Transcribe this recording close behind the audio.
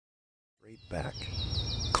Straight back.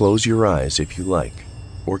 Close your eyes if you like,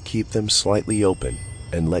 or keep them slightly open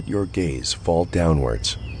and let your gaze fall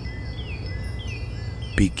downwards.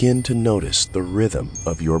 Begin to notice the rhythm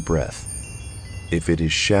of your breath. If it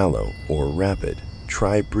is shallow or rapid,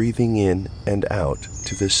 try breathing in and out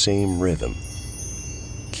to the same rhythm,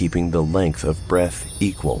 keeping the length of breath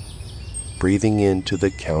equal, breathing in to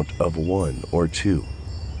the count of 1 or 2,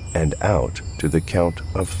 and out to the count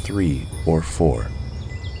of 3 or 4.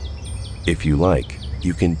 If you like,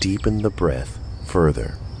 you can deepen the breath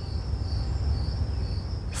further.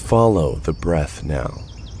 Follow the breath now,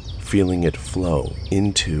 feeling it flow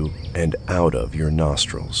into and out of your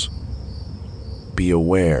nostrils. Be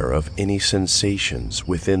aware of any sensations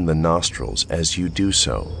within the nostrils as you do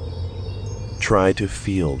so. Try to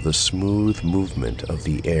feel the smooth movement of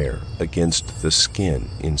the air against the skin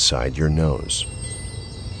inside your nose.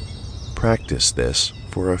 Practice this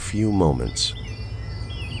for a few moments.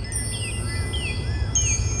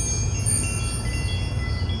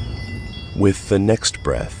 With the next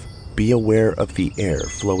breath, be aware of the air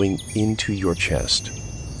flowing into your chest.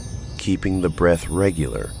 Keeping the breath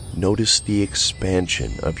regular, notice the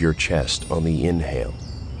expansion of your chest on the inhale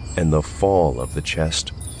and the fall of the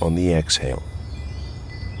chest on the exhale.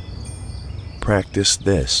 Practice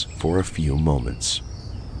this for a few moments.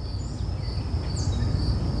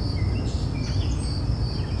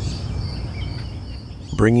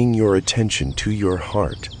 Bringing your attention to your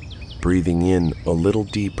heart, breathing in a little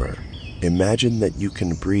deeper, imagine that you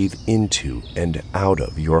can breathe into and out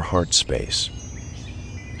of your heart space.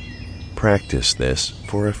 Practice this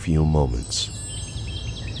for a few moments.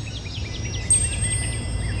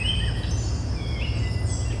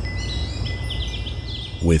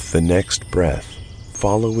 With the next breath,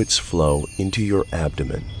 follow its flow into your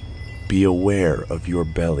abdomen. Be aware of your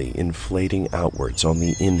belly inflating outwards on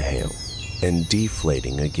the inhale and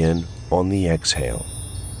deflating again on the exhale.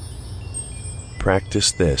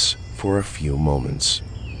 Practice this for a few moments.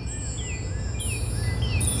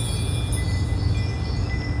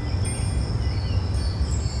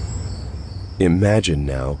 Imagine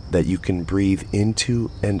now that you can breathe into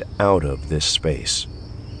and out of this space.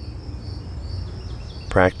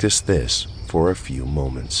 Practice this for a few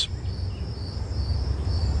moments.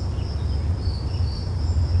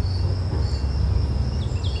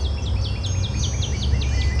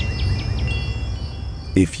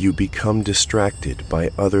 If you become distracted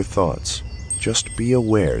by other thoughts, just be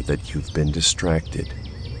aware that you've been distracted.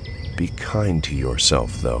 Be kind to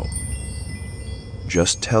yourself, though.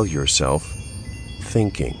 Just tell yourself,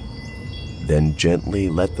 thinking, then gently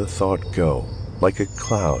let the thought go, like a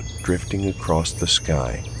cloud drifting across the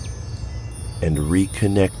sky, and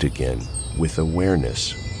reconnect again with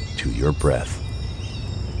awareness to your breath.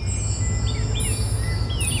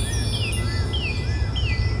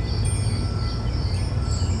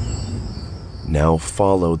 Now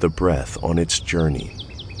follow the breath on its journey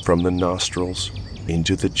from the nostrils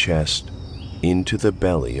into the chest, into the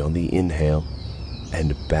belly on the inhale,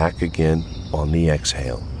 and back again on the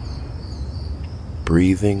exhale.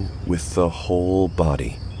 Breathing with the whole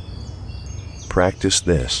body. Practice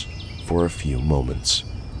this for a few moments.